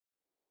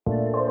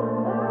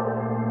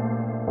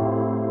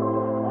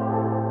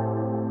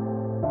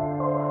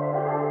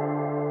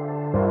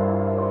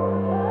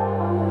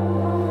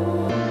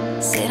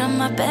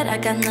my bed, I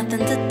got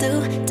nothing to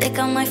do. Take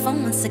out my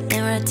phone once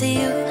again, right to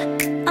you.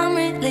 I'm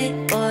really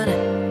bored.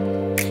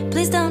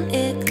 Please don't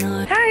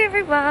ignore. Hi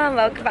everyone,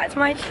 welcome back to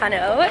my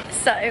channel.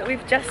 So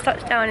we've just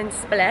touched down in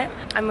Split.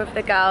 I'm with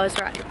the girls,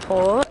 we're at the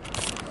port.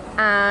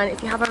 And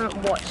if you haven't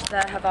watched the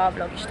Havar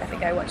vlog, you should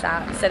definitely go watch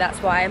that. So that's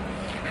why I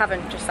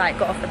haven't just like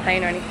got off the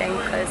plane or anything,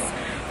 because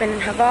I've been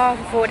in Havar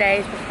for 4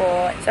 days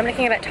before. So I'm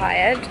looking a bit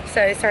tired,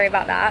 so sorry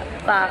about that.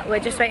 But we're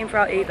just waiting for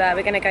our Uber.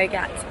 We're gonna go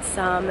get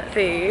some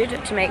food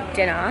to make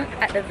dinner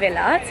at the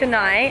villa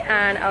tonight.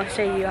 And I'll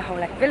show you a whole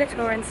like villa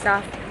tour and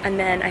stuff. And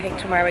then I think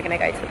tomorrow we're gonna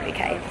go to the Blue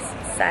Caves.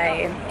 So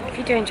if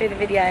you do enjoy the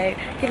video,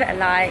 give it a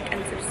like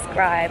and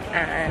subscribe,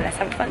 and let's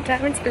have a fun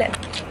time in Split.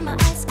 My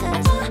eyes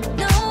closed.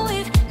 No,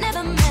 we've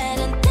never met,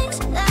 and things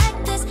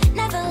like this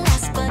never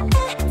last. But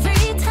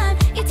every time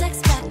you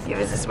text back, Give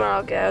us a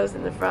smile, girls,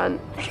 in the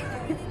front.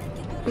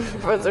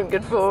 We're on some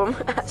good form,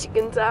 as you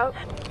can tell.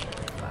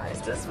 It's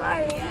just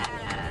smile. Yeah.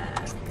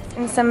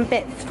 And some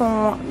bits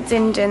for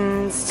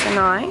din-dins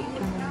tonight.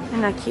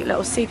 And their cute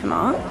little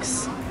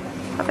supermarkets.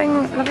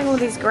 Loving all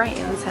these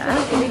grains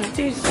here. You need to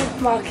do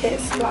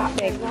supermarkets like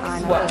big. I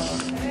know.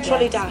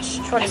 Trolley dash.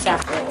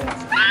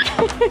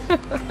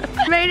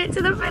 Made it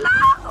to the villa.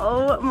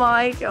 Oh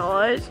my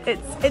gosh,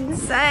 it's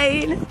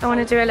insane. I want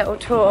to do a little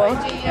tour.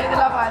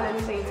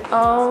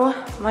 Oh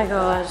my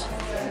god.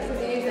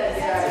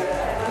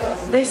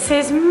 This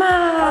is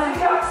mad.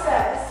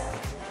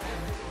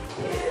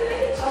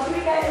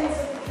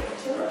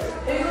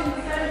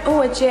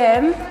 Oh, a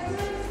gym.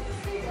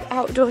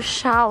 Outdoor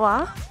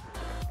shower.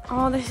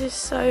 Oh, this is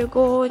so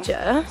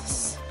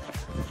gorgeous.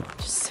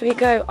 So we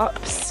go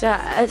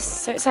upstairs.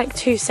 So it's like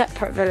two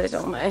separate villas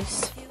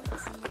almost.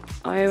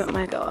 Oh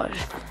my god.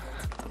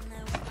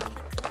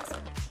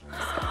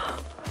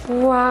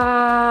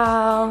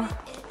 Wow.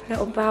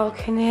 Little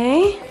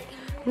balcony.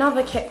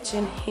 Another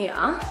kitchen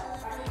here.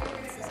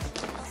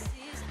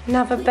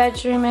 Another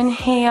bedroom in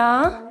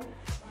here.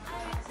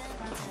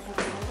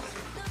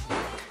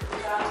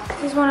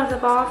 This is one of the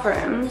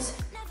bathrooms.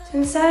 It's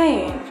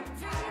insane.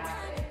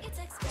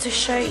 To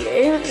show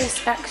you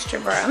this extra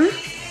room.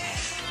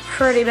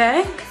 Pretty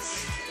big.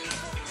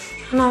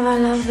 Another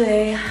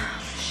lovely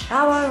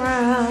shower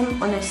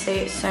room. Honestly,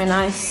 it's so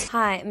nice.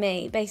 Hi,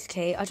 me.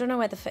 Basically, I don't know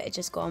where the footage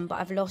has gone, but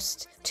I've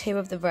lost 2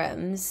 of the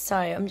rooms. So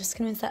I'm just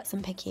going to insert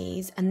some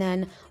pickies. And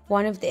then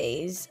one of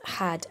these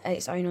had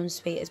its own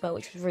ensuite as well,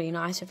 which was really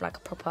nice with like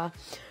a proper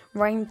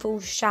rainfall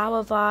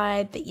shower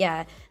vibe. But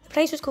yeah, the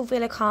place was called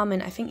Villa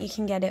Carmen. I think you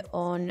can get it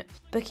on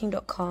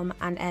booking.com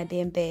and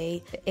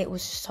Airbnb. It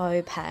was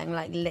so peng,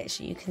 like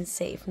literally you can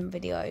see from the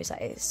videos,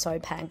 like it's so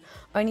peng.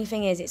 Only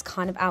thing is it's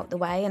kind of out the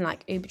way, and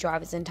like Uber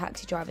drivers and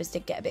taxi drivers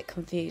did get a bit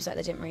confused, like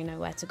they didn't really know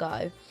where to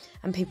go.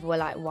 And people were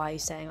like, why are you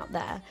staying up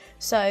there?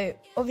 So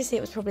obviously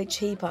it was probably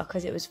cheaper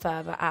because it was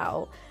further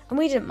out. And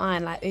we didn't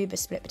mind, like Uber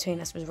split between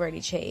us was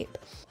really cheap.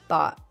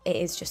 But it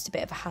is just a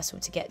bit of a hassle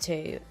to get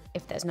to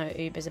if there's no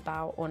Ubers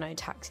about or no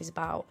taxis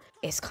about.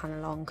 It's kind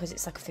of long because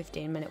it's like a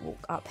 15-minute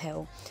walk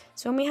uphill.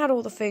 So when we had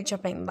all the food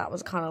shopping, that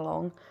was kind of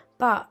long.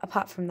 But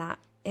apart from that,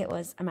 it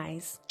was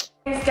amazing.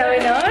 What's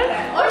going on?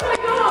 Oh my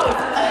god!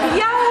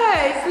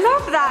 Yes!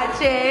 Love that,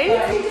 G!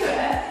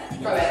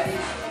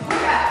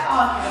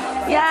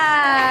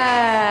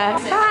 Yeah!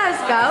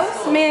 First,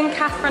 girls, me and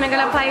Catherine are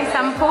going to play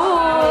some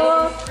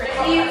pool.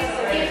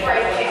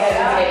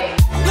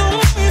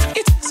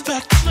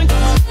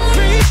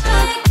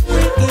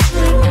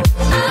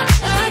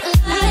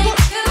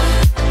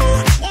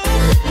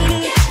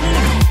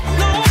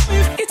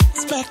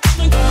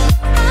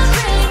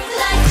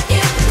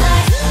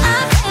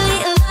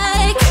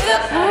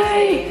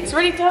 It's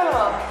really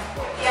tough.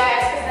 Yeah,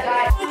 it's because the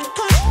light.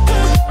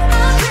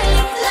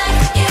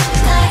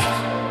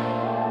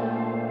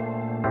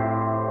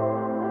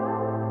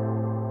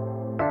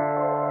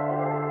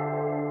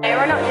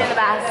 We're not doing the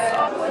best.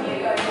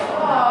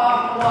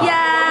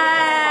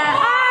 Yeah!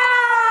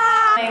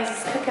 Ah!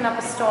 He's cooking up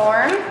a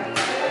storm.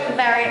 I'm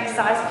very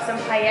excited for some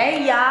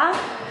paella.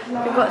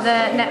 We've got the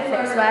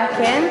Netflix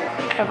working.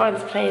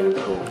 Everyone's playing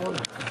pool.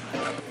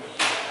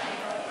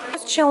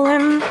 Just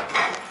chilling,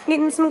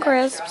 eating some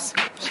crisps.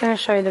 Just gonna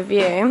show you the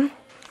view.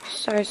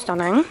 So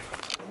stunning.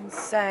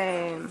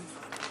 So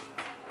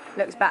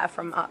looks better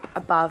from up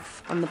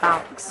above on the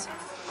balconies.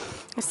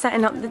 We're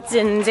setting up the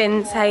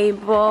din-din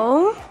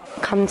table.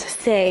 Come to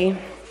see.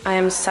 I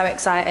am so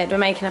excited. We're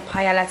making a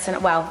paella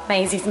tonight. Well,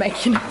 Maisie's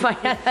making a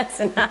paella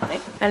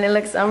tonight. And it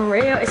looks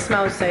unreal. It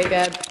smells so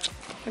good.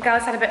 The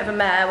girls had a bit of a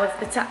mare with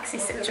the taxi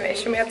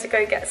situation. We had to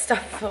go get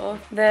stuff for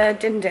the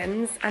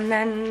din-dins. And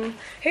then,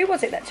 who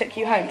was it that took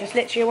you home? Just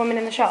literally a woman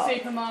in the shop?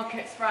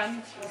 Supermarket's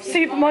friend.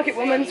 Supermarket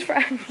woman's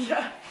friend.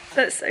 Yeah.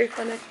 That's so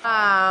funny.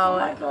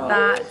 Wow, oh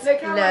that looks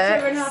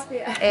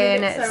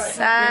insane.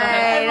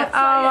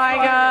 Oh my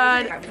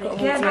god. Got a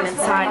watermelon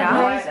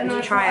cider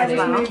and try as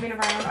well.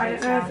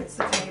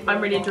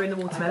 I'm really enjoying the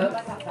watermelon.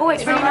 Oh,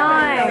 it's really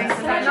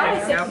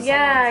nice.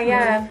 Yeah,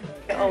 yeah.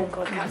 Oh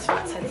god, catch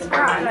that sense.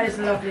 That is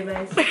lovely,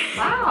 mate.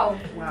 Wow.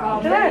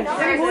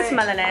 Very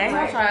watermelon-y.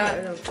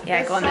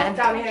 Yeah, go on then.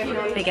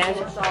 Be good.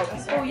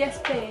 Oh yes,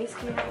 please.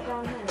 Can you have it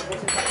down here?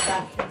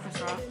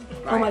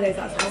 Oh my days,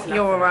 that's awesome.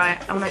 You're alright.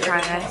 I'm gonna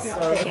try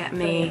this. Get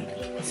me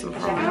some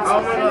prawns.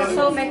 Oh my god.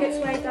 So make its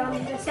way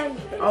down this end.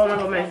 Oh my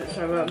god, mate, it's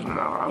so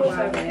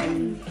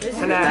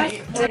good.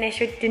 Finished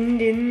with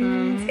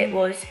din-dins. It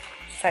was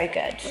so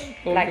good.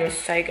 Like,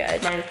 so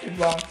good.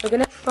 We're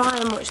gonna try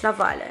and watch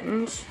Love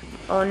Island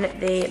on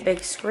the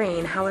big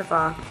screen.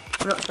 However,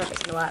 I'm not sure if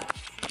it's gonna work.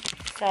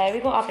 So we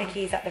got our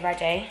biggies at the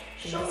ready.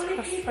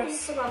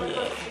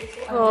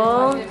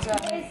 Cool.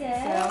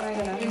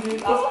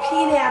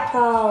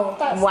 Pineapple.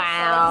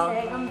 Wow.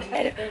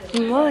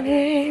 Good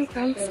morning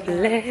from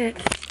Split.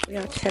 We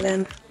are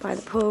chilling by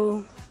the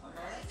pool.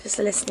 Just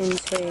listening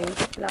to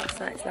last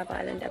night's Love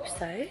Island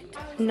episode.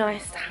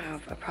 Nice to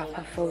have a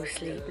proper full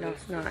sleep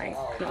last night,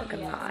 not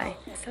gonna lie.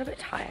 Still a bit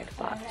tired,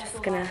 but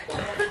just gonna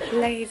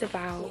laze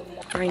about.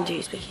 Orange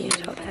juice bikini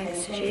top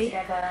thanks to G.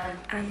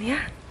 And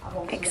yeah,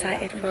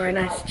 excited for a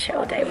nice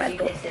chill day by the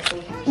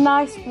pool.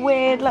 Nice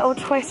weird little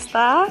twist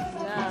there.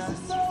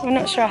 We're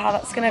not sure how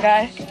that's gonna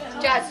go.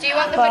 Jazz, do you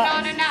want the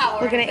banana now?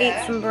 We're gonna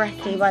eat some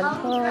brekkie by the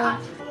pool.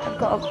 I've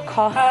got a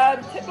cough.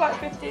 Took like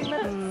 15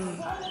 minutes. Do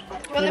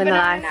you want the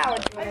banana now?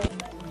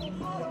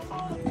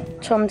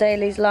 Tom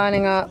Daly's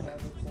lining up.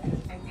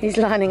 He's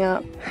lining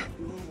up.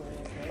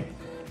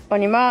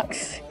 On your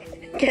marks,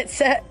 get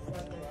set,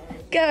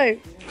 go.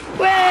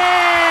 Way!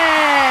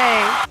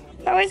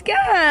 That was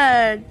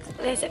good.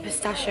 There's a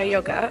pistachio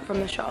yogurt from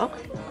the shop.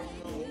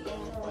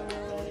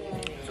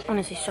 It's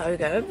honestly so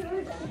good.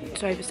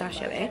 So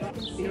pistachio-y.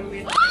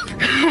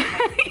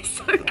 It's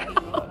so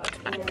cold.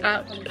 I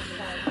can't.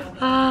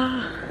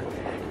 Ah,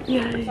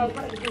 yay.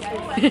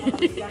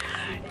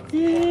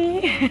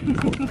 Yay.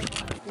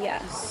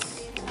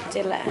 Yes,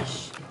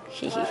 delish.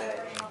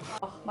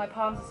 Oh, my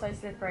palms are so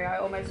slippery, I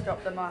almost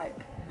dropped the mic.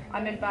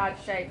 I'm in bad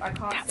shape, I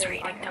can't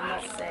sing, I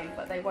cannot sing,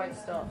 but they won't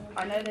stop.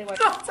 I know they won't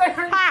stop.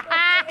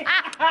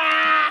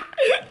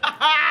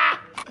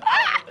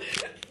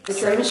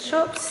 Some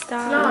shop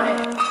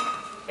stuff.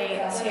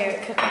 To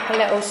cook up a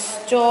little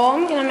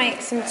storm. I'm gonna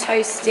make some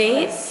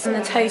toasties in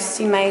the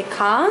toasty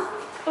maker.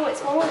 Oh,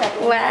 it's more than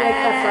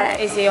Where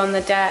is he on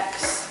the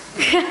decks?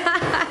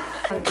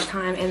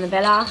 Time in the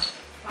villa.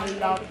 I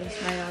love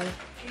this mayo.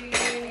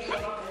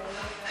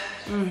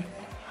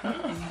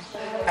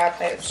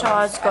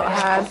 Shah's got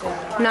her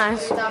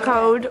nice,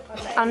 cold,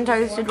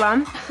 untoasted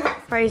one.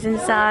 Frozen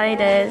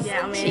ciders.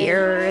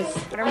 Cheers.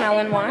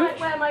 Watermelon one.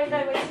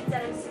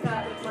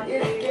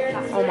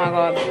 Oh my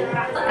god,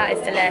 that is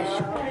delish.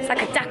 It's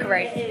like a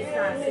daiquiri.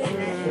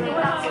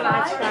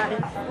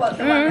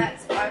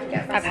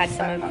 I've had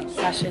some of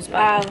Sasha's,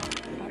 but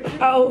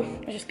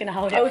I'm just gonna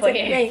hold it for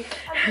you.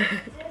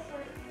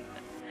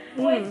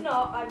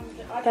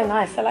 They're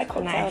nice. They're like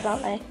cocktails,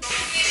 aren't they?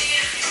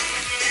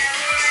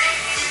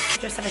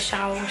 Just have a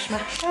shower, wash my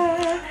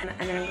hair,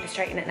 and then I'm gonna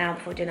straighten it now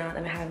before dinner.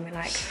 Then we're having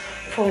like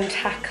prawn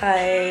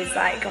tacos,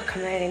 like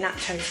guacamole,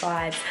 nachos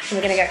vibes. And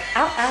we're gonna go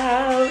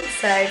out.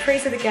 So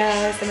freeze with the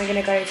girls. Then we're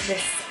gonna go to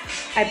this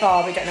a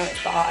bar. We don't know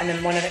which bar, and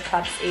then one of the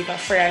clubs, either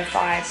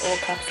 305 or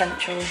Club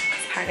Central,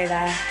 because apparently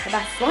they're the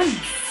best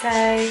ones. So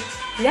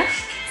yeah,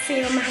 see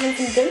you when we're having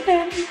some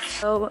dinner.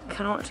 Oh,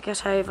 cannot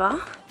get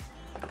over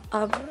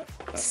a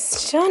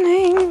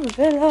stunning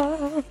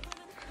villa.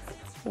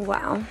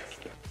 Wow.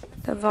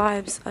 The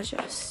vibes are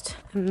just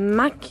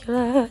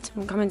immaculate.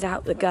 I'm coming to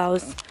help the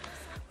girls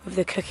with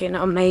the cooking.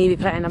 I'll maybe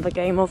play another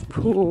game of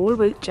pool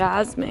with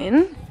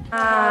Jasmine.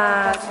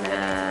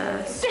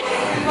 Madness.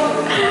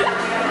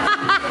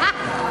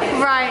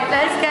 Right,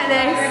 let's get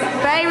this.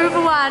 Bay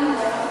River 1.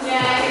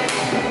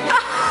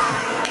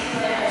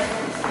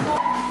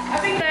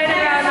 I've been going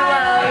around the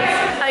world.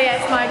 Oh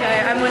yeah, it's my go.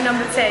 I'm on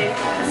number 2.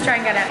 Let's try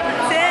and get it.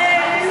 2.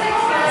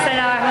 So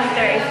now I'm on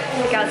 3.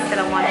 The girls are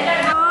still on 1.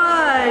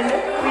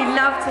 We'd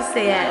love to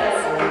see it.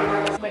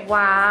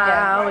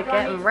 Wow, we're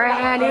getting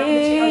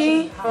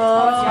ready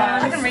for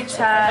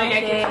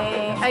turkey.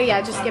 Oh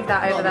yeah, just give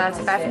that over there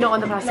to Beth. Not on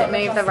the plastic,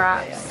 move the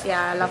wraps.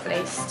 Yeah,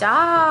 lovely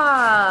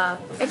stuff.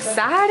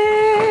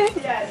 Excited.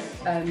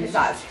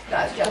 That's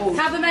just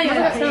Have the mayo.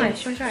 That's nice.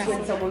 Should we try it?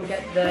 when someone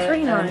get the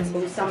really nice.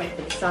 balsamic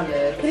for the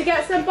salad. Can you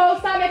get some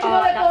balsamic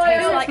on it,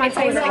 boys? It's like my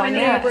favourite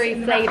blueberry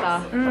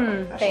flavour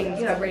things.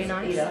 Yeah, really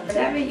nice.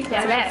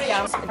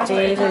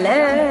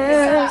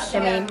 Delish. I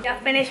mean,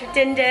 finished with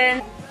din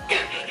din.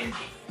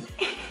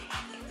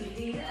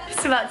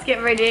 Just about to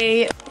get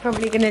ready.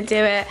 Probably gonna do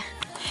it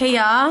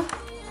here.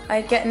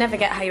 Never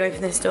get how you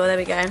open this door. There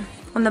we go.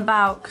 On the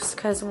balcony,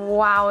 because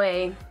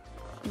wowie.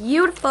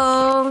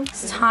 Beautiful.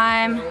 It's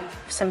time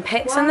for some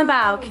pics on the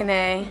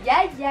balcony.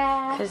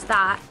 Yeah. Because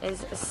that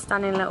is a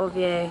stunning little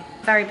view.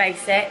 Very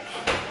basic.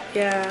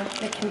 Yeah.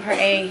 Looking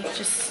pretty.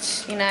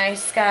 Just, you know,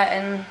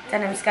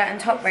 denim skirt and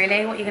top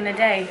really. What are you gonna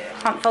do?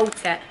 Can't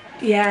fault it.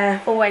 Yeah.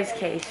 Always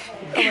quiche.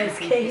 Always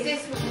quiche.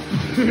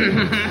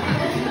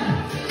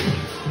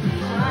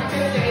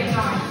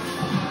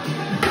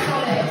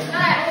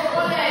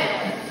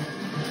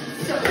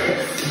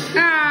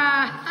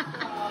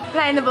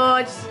 playing the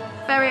boards.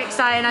 Very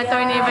exciting. I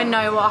don't even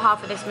know what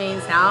half of this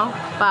means now.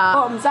 But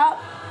Bottoms up.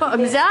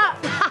 bottoms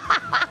up.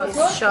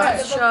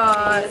 Shot.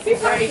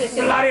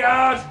 Bloody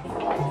hard.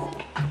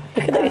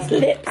 Look at those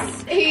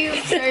lips.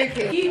 He's so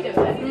cute.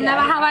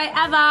 Never have I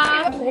ever.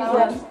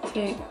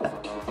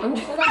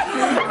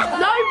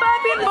 No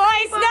burping,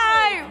 boys. No,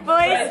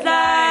 boys. No.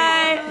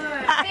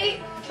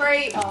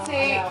 3, 2,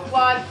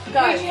 1, go.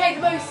 Who do you hate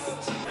the most?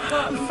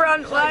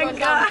 Front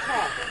wanker.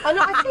 I'm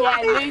not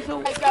actually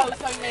let's go,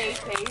 so me,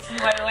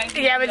 please.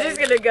 Yeah, we're just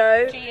gonna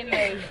go. G and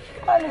me.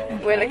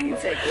 We're looking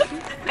sick.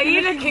 Are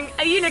you looking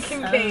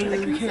keen?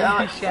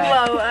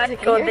 Well,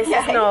 God, this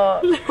is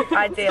not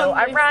ideal.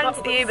 I ran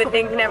to you, but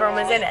thinking everyone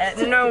was in it.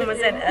 No one was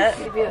in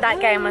it. That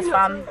game was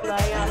fun. Oh,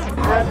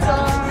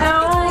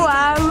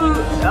 wow.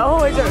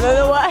 Oh, I don't know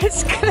the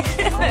words. Go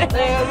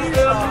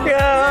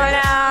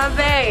now,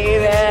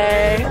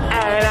 baby.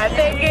 And I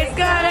think it's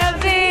gonna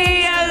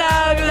be a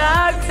long,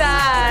 long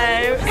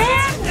time.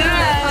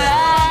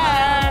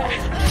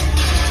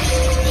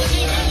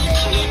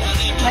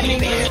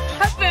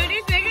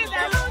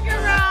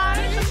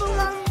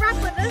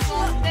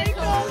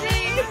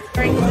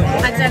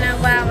 I don't know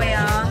where we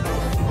are,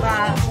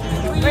 but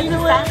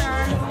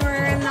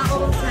we're in the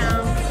old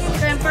town.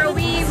 Going for a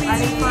wee good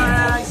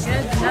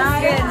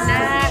night.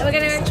 We're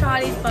gonna go to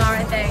Charlie's bar,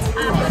 I think.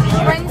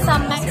 We're in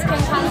some Mexican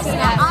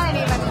cantina. I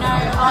don't even know.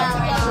 I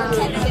was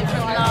attentive from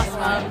the last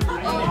one.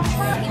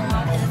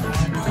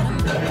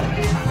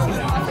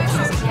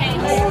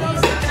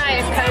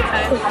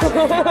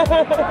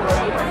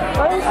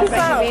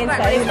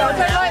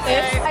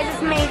 I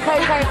just made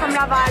Coco from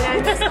Love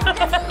Island.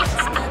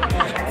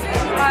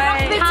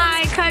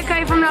 Hi,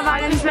 Coco from Love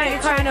Island's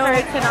Coco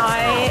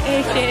tonight.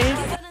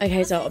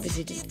 Okay, so I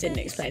obviously just didn't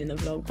explain in the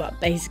vlog, but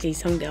basically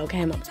some girl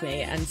came up to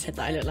me and said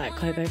that I look like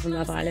Coco from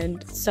Love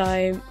Island.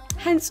 So,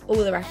 hence all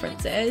the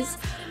references.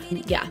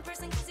 Yeah.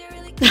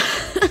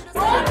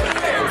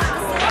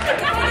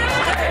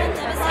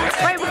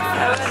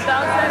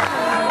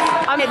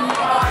 I'm in.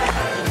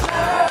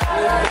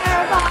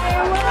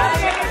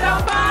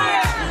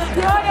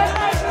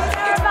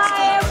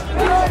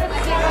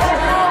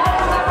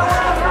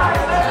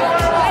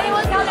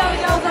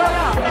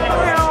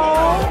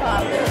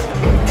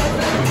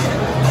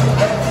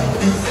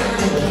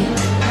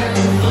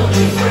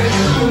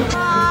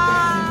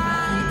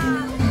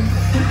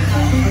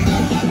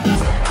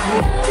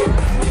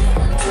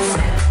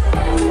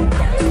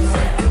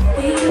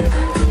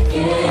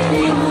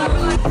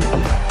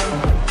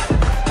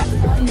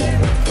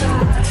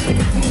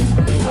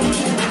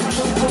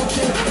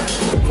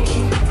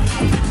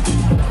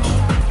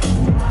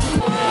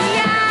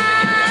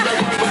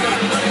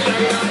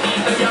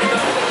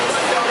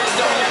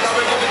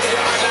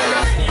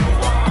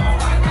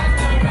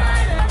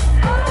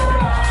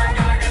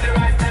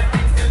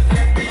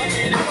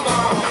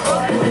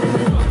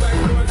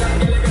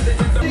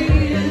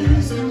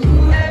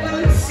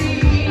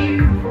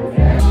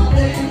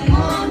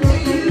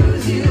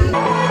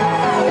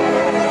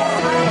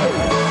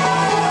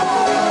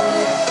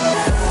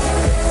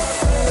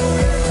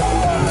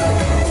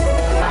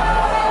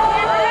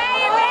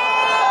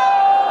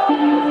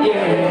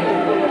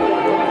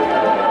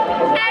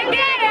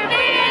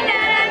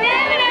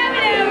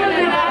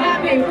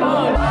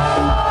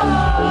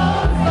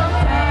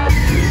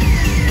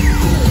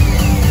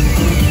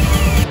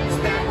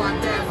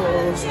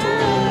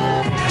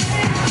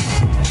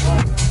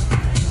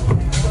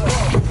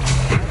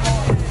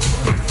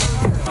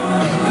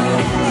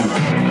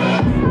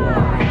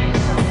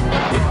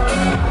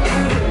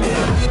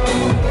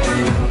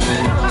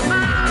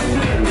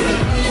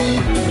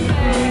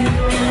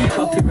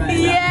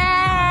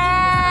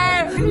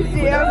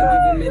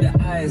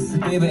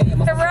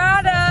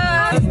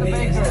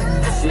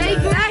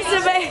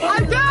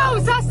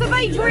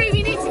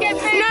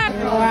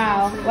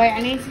 Wait, I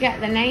need to get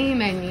the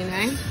name in, you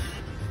know.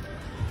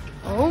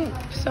 Oh,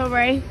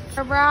 sorry.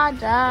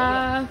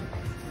 Rada.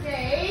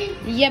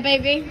 Yeah,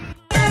 baby.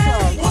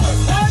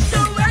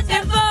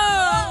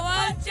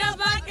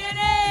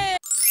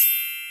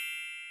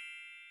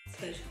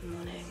 Good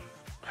morning.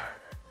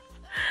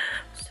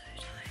 I'm so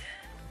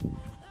tired.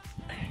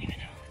 I don't even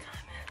know what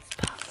time it is,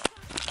 but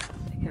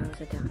the girls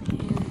are down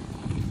here.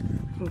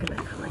 I'm gonna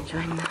come and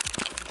join them. Time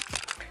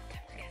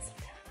to get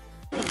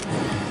some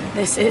down.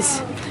 This is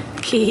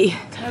key.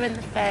 Toe in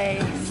the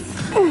face.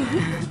 Toe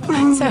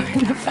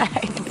in the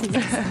face.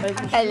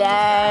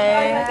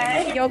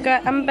 Hello.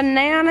 Yogurt and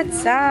banana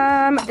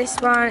time. This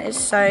one is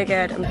so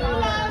good.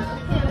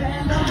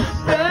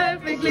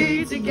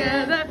 Perfectly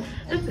together.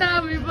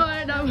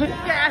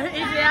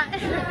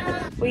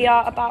 We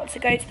are about to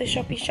go to the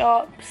shoppy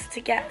shops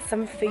to get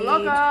some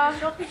food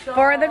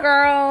for the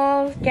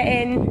girls.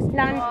 Getting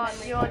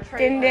lunch,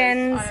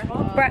 din-dins,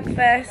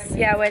 breakfast.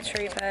 Yeah, we're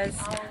troopers.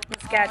 I'm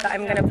scared that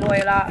I'm gonna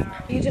boil up.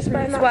 It's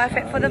worth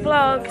it for the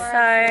vlog,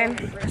 so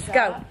let's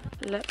go.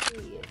 Look,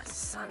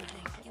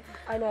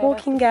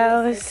 walking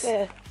girls.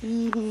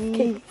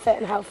 Keep fit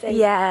and healthy.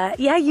 Yeah,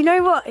 you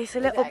know what? It's a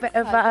little bit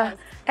of a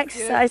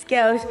Exercise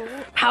girls.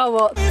 Power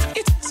walk.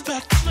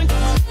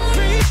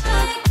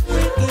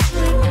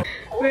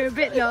 We're a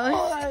bit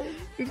lost.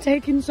 We've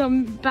taken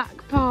some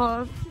back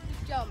path.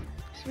 Jump.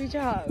 Should we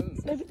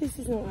jump? No, but this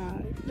isn't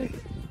right. Look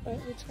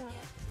at the trap.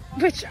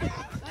 Which? Guys,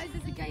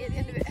 there's a gate at the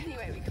end of it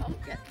anyway. We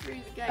can't get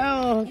through the gate.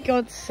 Oh,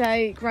 God's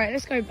sake. Right,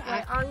 let's go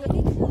back.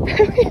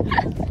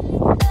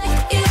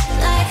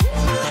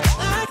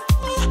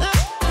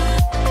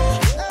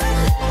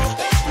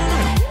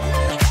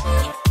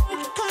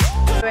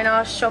 Doing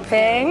our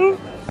shopping.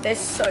 There's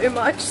so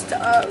much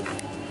stuff.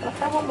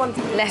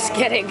 Let's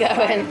get it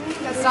going.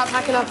 Let's start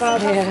packing up our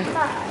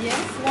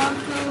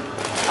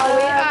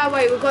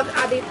wait, we've got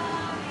Addy.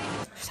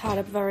 Just had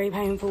a very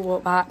painful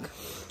walk back,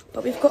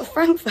 but we've got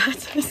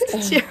frankfurters to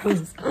cheer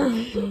us.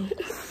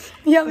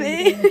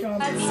 Yummy.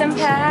 Some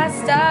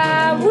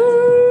pasta.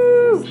 Woo!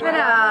 Your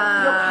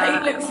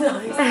plate looks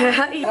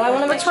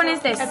nice. Which one is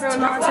this?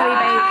 Tomato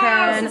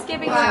bacon,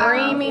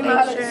 creamy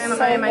mushroom.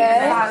 Oh my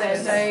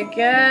goodness, so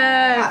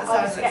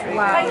good.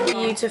 Wow,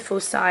 beautiful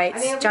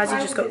sights. Jazzy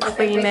just got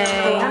creamy.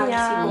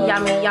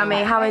 Yummy,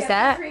 yummy. How is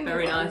that?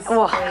 Very nice.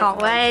 Oh, I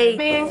can't wait.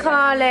 Me and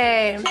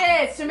Carly.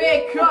 Cheers to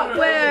me, cook.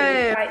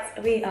 Right,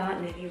 we are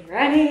nearly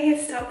ready.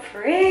 It's up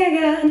free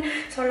again.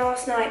 So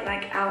last night,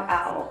 like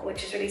out,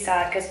 which is really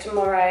sad because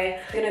tomorrow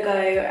we're gonna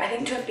go, I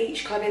think, to a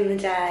beach club in the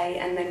day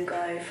and then go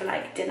for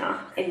like dinner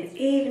in the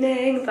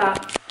evening.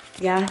 But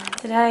yeah,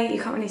 today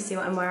you can't really see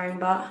what I'm wearing,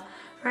 but I'm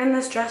wearing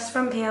this dress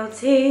from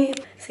PLT.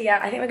 So yeah,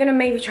 I think we're gonna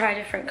maybe try a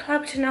different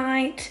club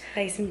tonight,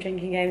 play some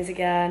drinking games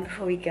again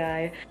before we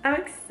go. I'm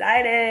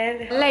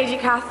excited. Lady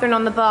Catherine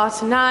on the bar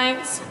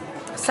tonight,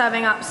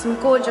 serving up some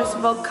gorgeous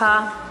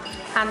vodka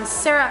and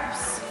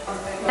syrups.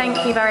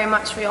 Thank you very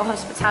much for your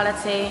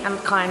hospitality and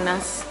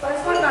kindness.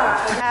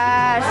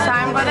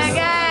 Time for the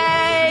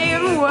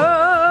game!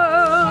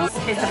 Whoa!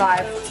 Here's the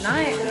vibe for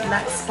tonight.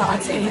 Let's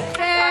party.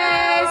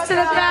 Cheers to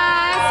the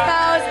best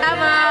girls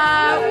ever!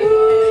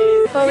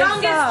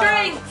 Youngest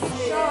drink!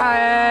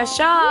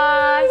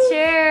 Shot!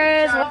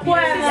 Cheers!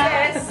 What is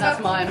this? That's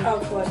mine.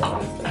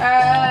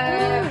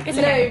 It's a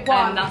new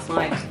one. That's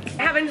mine.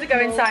 Having to go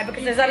inside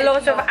because there's a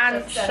lot of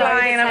ants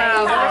flying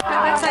about.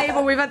 At the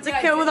table, we've had to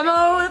kill them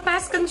all. The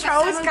pest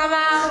controls come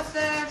out.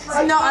 It's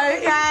not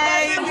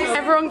okay.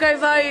 Everyone go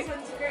vote.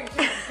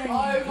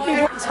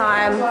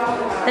 Time.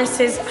 This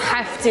is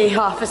hefty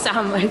half a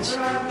sandwich.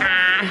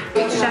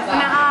 Chefing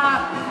it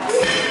up.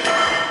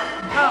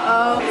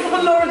 Uh-oh.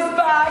 Laura's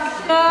bag.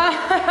 Oh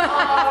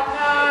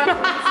no.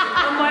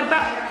 On my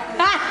back.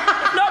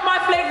 Not my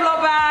flip-flop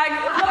bag.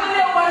 Not the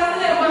little one, the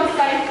little one's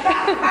safe.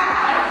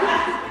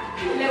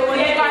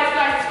 Yeah,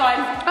 guys, it's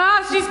fine. Oh,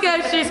 she's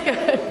good.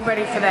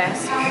 Ready for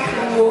this.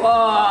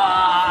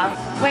 Whoa.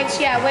 Which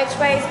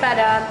way is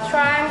better?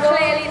 Triangle?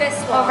 Clearly this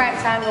one. Or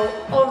rectangle?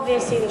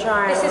 Obviously the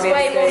triangle. This is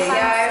way more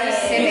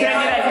fancy. You can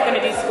only do that if you're going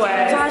to do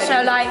squares.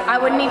 Tasha, like, I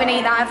wouldn't even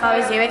eat that if I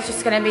was you. It's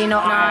just going to be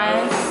not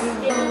nice.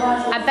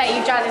 I bet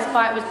you Jazz's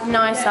bite was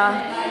nicer.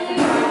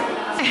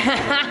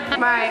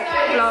 Right,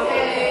 vlog.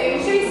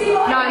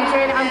 No,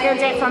 I'm going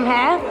to do it from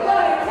here.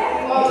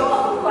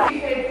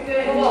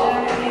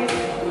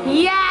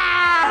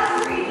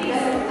 Yeah!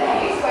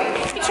 What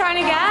are you trying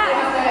to get?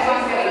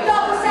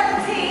 Double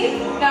 17?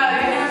 No.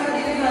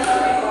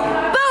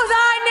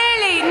 Bullseye!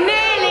 Nearly!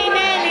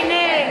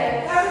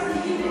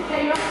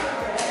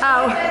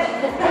 Oh.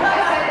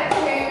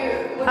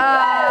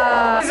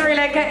 Let's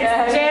relocate to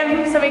the gym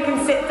so we can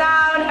sit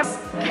down.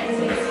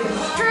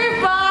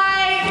 True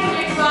bite!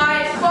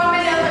 1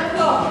 minute on the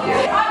clock.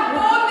 I'm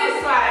born this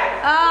way!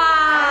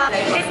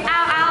 It's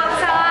out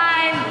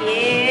time!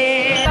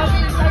 Yeah!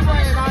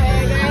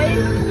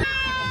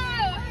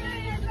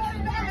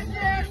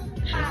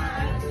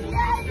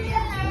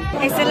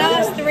 It's the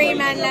last 3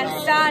 men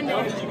left standing.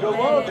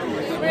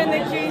 We're in the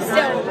queue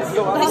still.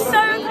 It's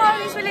so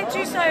close, we're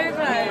literally so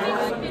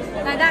close.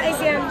 Like, that is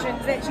the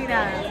entrance, literally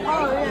there.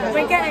 Oh, yeah.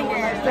 We're getting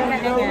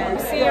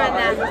it. See you in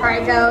there.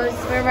 Alright girls,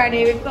 we're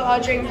ready. We've got our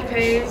drinky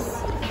poos.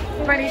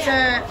 Ready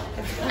to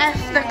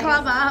F the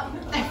club up.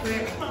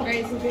 Epic.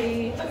 Ready to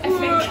be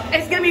epic.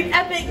 It's gonna be an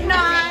epic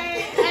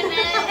night.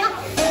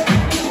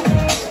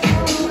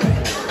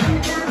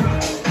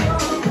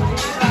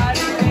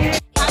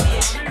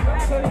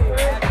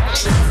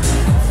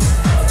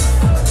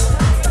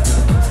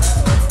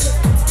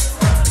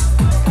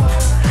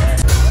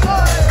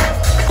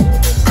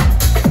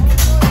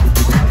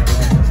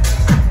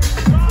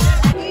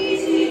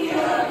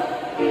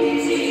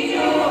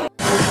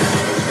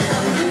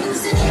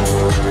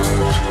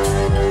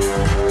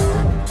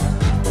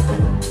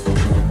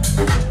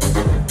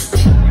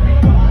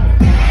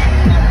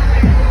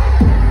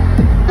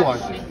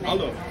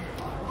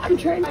 I'm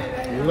trained.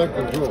 You like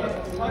the draw?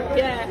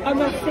 Yeah,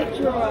 I'm a fit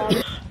drawer.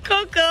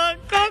 Coco.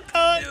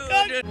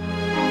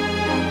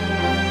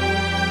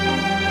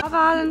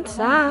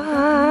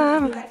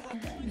 Valentine.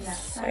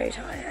 So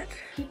tired,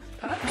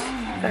 but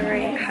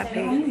very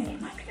happy.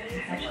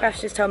 Beth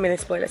just told me the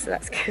spoiler, so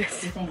that's good.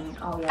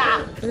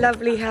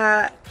 Lovely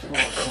hat.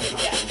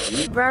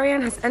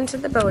 Rarian has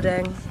entered the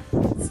building.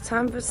 It's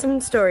time for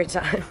some story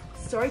time.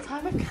 Story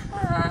time of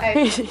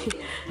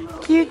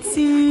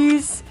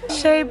Cutesies.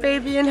 Show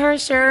baby in her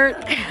shirt.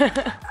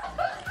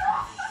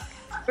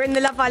 We're in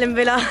the Love Island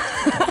villa.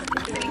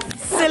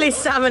 Silly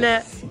salmon.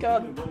 Ah!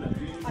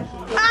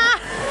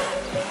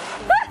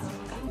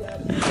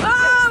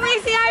 Oh,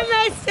 Macy, I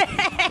missed it!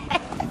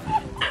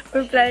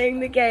 We're playing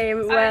the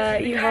game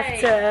where you have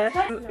to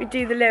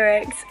do the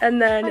lyrics,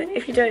 and then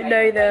if you don't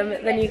know them,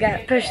 then you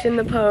get pushed in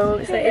the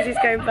pool. So Izzy's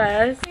going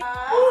first.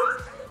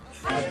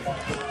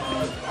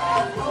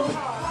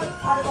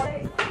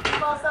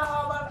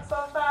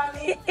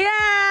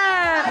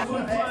 Yeah!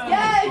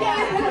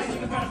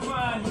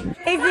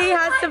 Izzy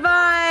has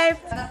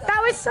survived.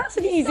 That was such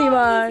an easy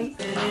one.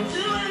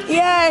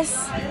 Yes.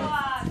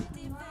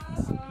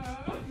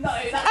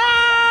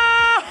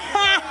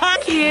 Ah!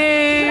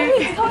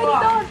 Cute.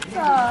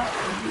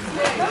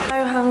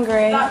 So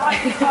hungry.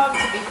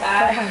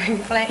 We're having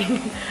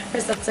plain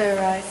risotto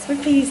rice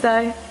with peas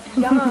though.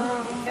 Yum.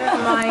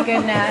 My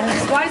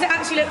goodness. Why does it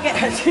actually look good?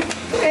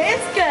 It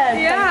is good.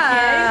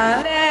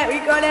 Yeah. There, we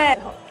got it.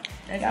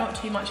 There's not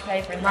too much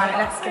flavour in Right,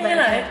 let's give it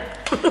a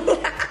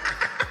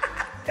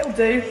It'll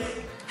do.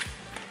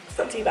 It's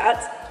not too bad.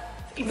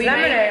 We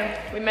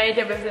made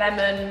it with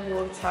lemon,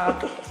 water,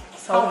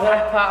 salt,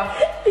 pepper.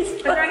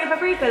 Is there any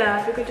paprika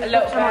left? We could just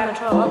little put some on the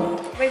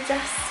top. We're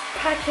just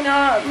packing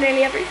up.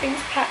 Nearly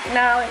everything's packed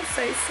now. It's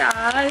so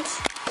sad.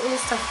 All the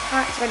stuff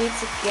packed, ready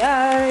to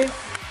go.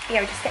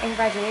 Yeah, we're just getting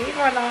ready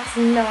for our last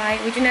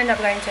night. We didn't end up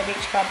going to a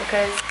beach club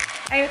because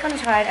A, we're kind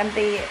of tired, and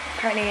B,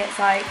 apparently it's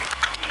like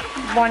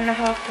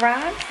 $1.5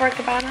 grand for a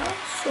cabana.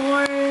 So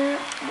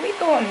we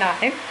thought no.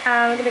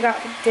 We're gonna go out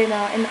for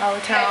dinner in the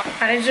hotel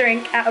and a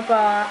drink at a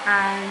bar,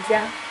 and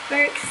yeah,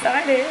 we're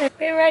excited.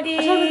 We're ready.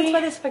 I told them to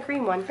wear this for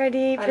green one.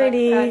 Ready,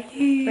 pretty,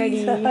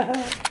 ready.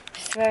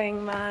 Just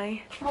wearing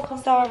my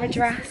Zara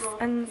dress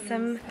and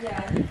some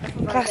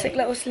classic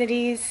little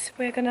sliddies.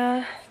 We're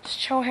gonna just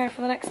chill here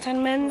for the next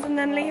 10 minutes and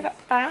then leave at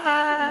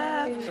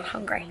 5.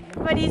 Hungry.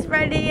 Everybody's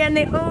ready and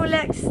they all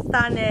look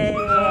stunning.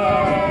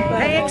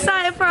 Are you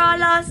excited for our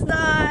last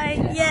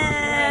night?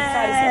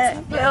 Yeah!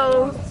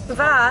 Little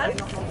van.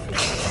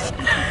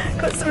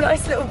 Got some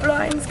nice little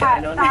blinds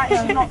going on. That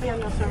should not be on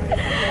your story.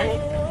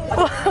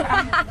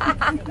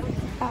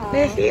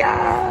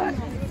 Yeah.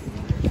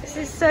 This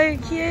is so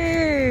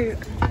cute.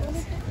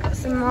 Got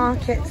some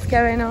markets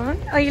going on.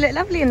 Oh, you look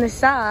lovely in the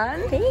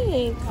sun.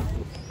 Thanks.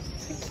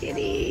 So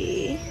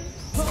kitty.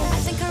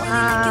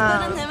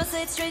 Wow.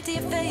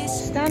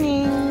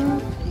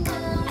 Stunning. I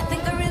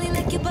think I really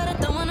like you, but I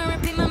don't wanna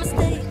repeat my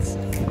mistakes.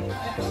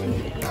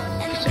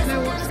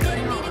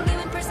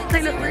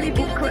 They look really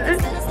awkward.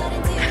 This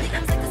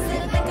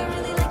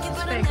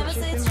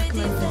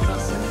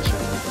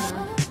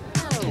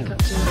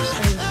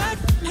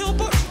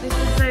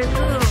is so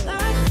cool.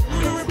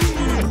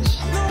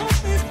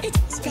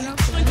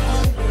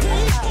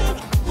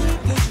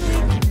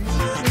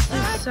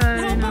 So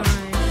nice.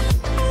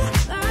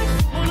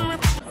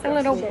 It's a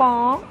little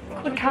bar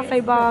called Cafe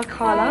Bar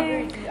Carla.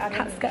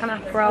 Cat's got an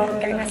aperol,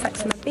 getting her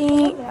sex on the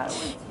beach.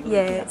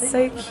 Yeah, it's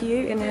so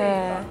cute in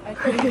here.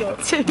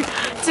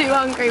 too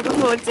hungry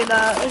before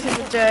dinner, which is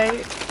a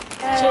joke.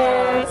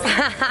 Cheers.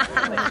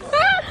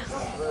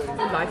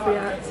 Life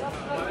react.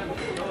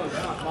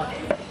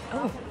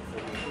 Oh,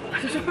 I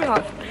don't know.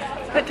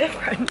 It's a bit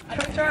different. Can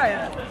we try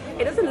it?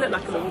 It doesn't look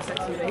like a really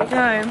sexy thing. No.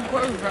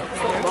 What was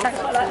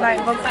that? Like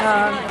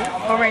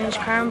vodka, orange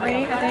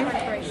cranberry, I think.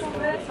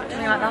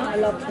 Something like that. I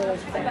love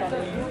this.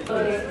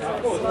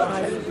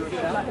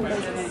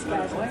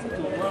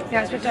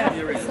 Yeah, it's good. The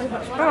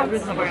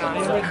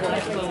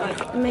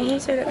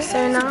mojito looks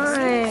so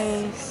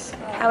nice.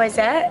 How is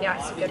it? Yeah,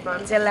 it's a good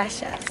one.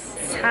 Delicious.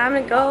 Time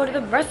to go to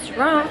the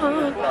restaurant.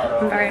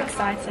 I'm very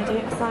excited. Are you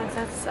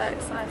excited? So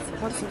excited. I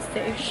want some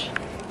sushi.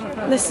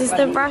 This is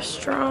the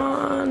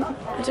restaurant.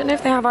 I don't know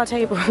if they have our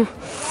table.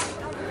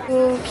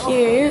 Oh,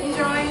 cute.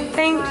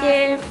 Thank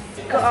you.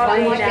 Got our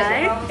order.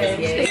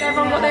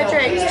 Everyone got their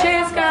drinks.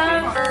 Cheers,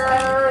 guys.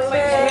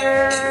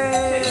 Cheers.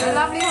 The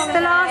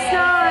last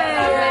night.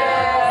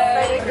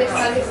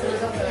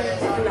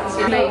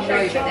 Oh,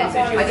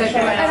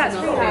 that's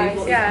really nice.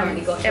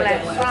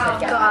 Yeah.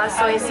 Got our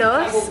soy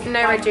sauce.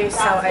 No reduced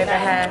salt over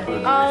here.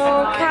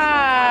 Oh,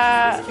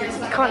 cat.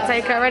 Can't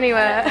take her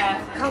anywhere.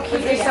 How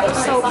cute is that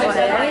salt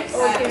water?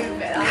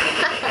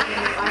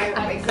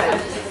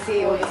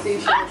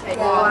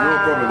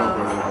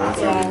 Wow.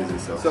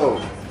 So,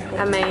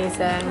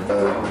 amazing.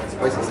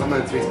 Spicy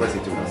salmon, 3 spicy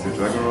tuna, 2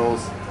 dragon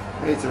rolls,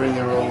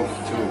 Mediterranean roll, 2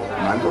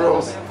 mango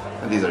rolls,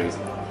 and these are easy.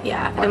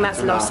 Yeah, I think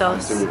that's lost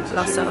sauce.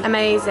 Lost sauce.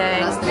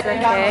 Amazing.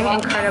 Looking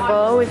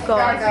incredible. We've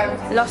got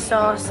lost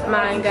sauce,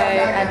 mango,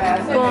 and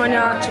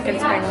California, chicken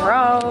spring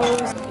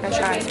rolls. I'm gonna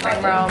try a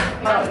spring roll.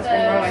 What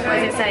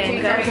is it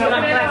saying? Good?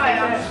 Tell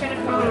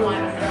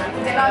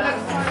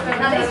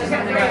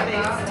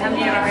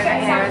me over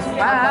here as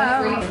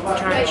well.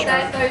 Try and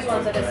try.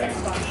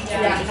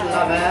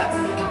 Love it.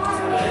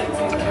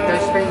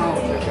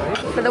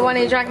 For the one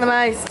who drank the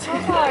most.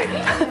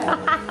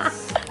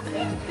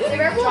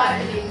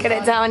 Get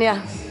it down, yeah.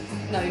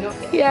 No, not.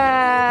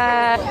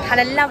 Yeah. Had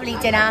a lovely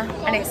dinner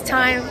and it's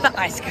time for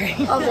ice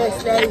cream.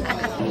 Obviously.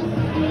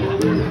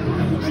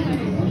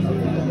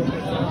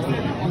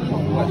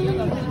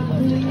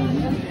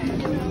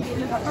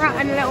 We're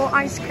at a little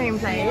ice cream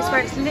place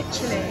where it's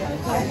literally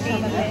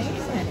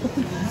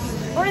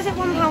or is it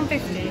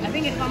 £1.50? I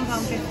think it's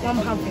 £1.50.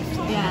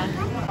 £1.50. Yeah.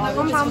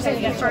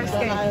 £1.50 for a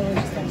scoop.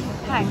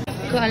 Okay.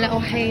 Got a little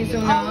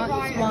hazelnut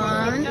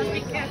one,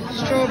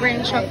 strawberry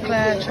and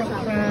chocolate.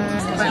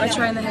 Right, we're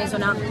trying the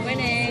hazelnut.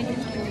 Winning.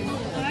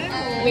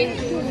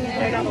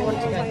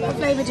 What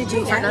flavour did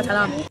you get,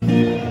 Nutella?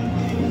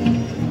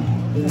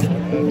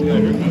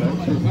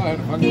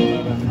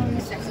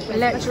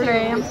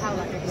 Literally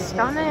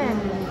stunning.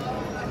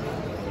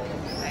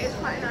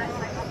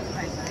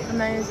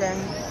 Amazing.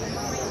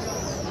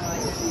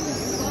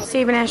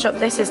 Souvenir shop,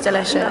 this is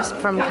delicious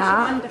from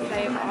Kat.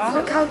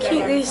 Look how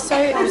cute these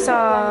soaps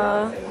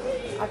are.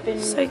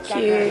 So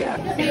cute.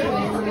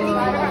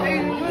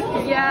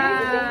 Yeah.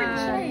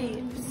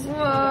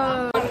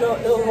 Whoa.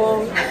 Not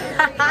normal.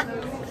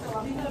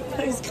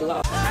 Those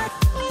gloves.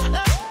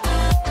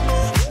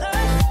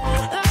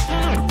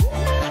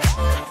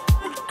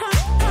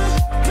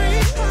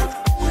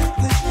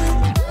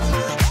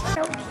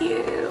 How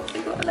cute. We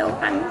got a little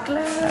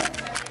anklet.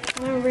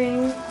 And a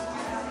ring.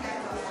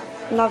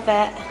 Love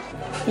it.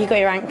 You got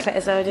your anklet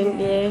as well, didn't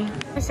you?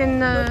 It's in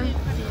the...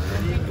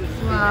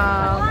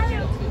 Wow.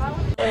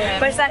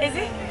 Where's that, is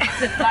it?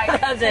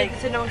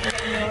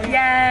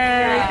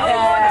 Yeah. Oh,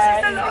 this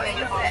is the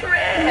last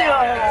trip.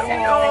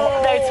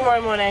 No,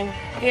 tomorrow morning.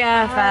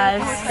 Yeah,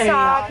 Faz.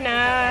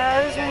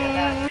 Sadness.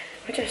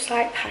 We're just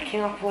like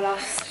packing up all our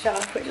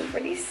stuff, which is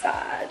really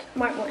sad.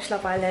 Might watch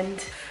Love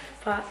Island,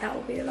 but that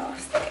will be the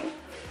last thing.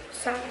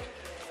 Sad.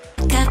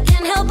 Can't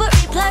help but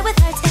reply with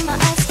hearts in my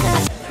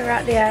eyes. We're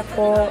at the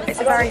airport. It's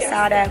a very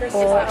sad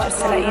airport, just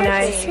to let you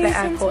know. Split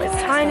airport is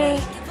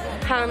tiny.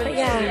 But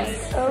yeah,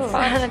 the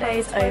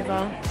holiday's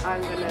over.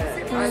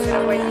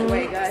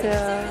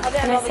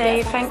 Can I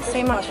say thanks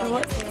so much for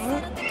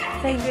watching.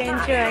 So if you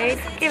enjoyed,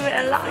 give it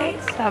a like,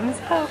 thumbs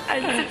up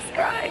and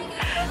subscribe.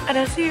 And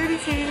I'll see you really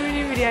soon in a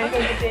new video.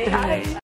 Bye.